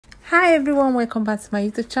Hi everyone, welcome back to my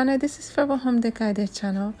YouTube channel. This is Favor Home Decor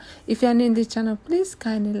channel. If you are new in the channel, please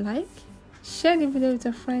kindly like, share the video with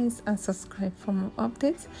your friends and subscribe for more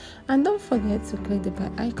updates. And don't forget to click the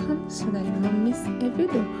bell icon so that you won't miss a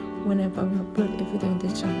video whenever we upload a video in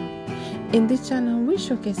the channel. In this channel, we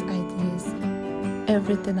showcase ideas,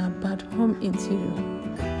 everything about home interior.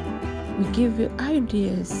 We give you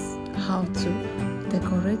ideas how to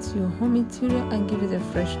decorate your home interior and give it a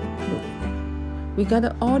fresh look. We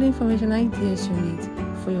gather all the information ideas you need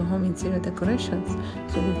for your home interior decorations,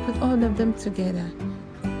 so we put all of them together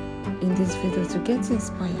in this video to get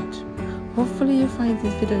inspired. Hopefully you find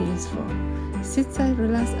this video useful. Sit tight,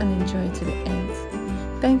 relax and enjoy it to the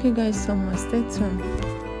end. Thank you guys so much. Stay tuned.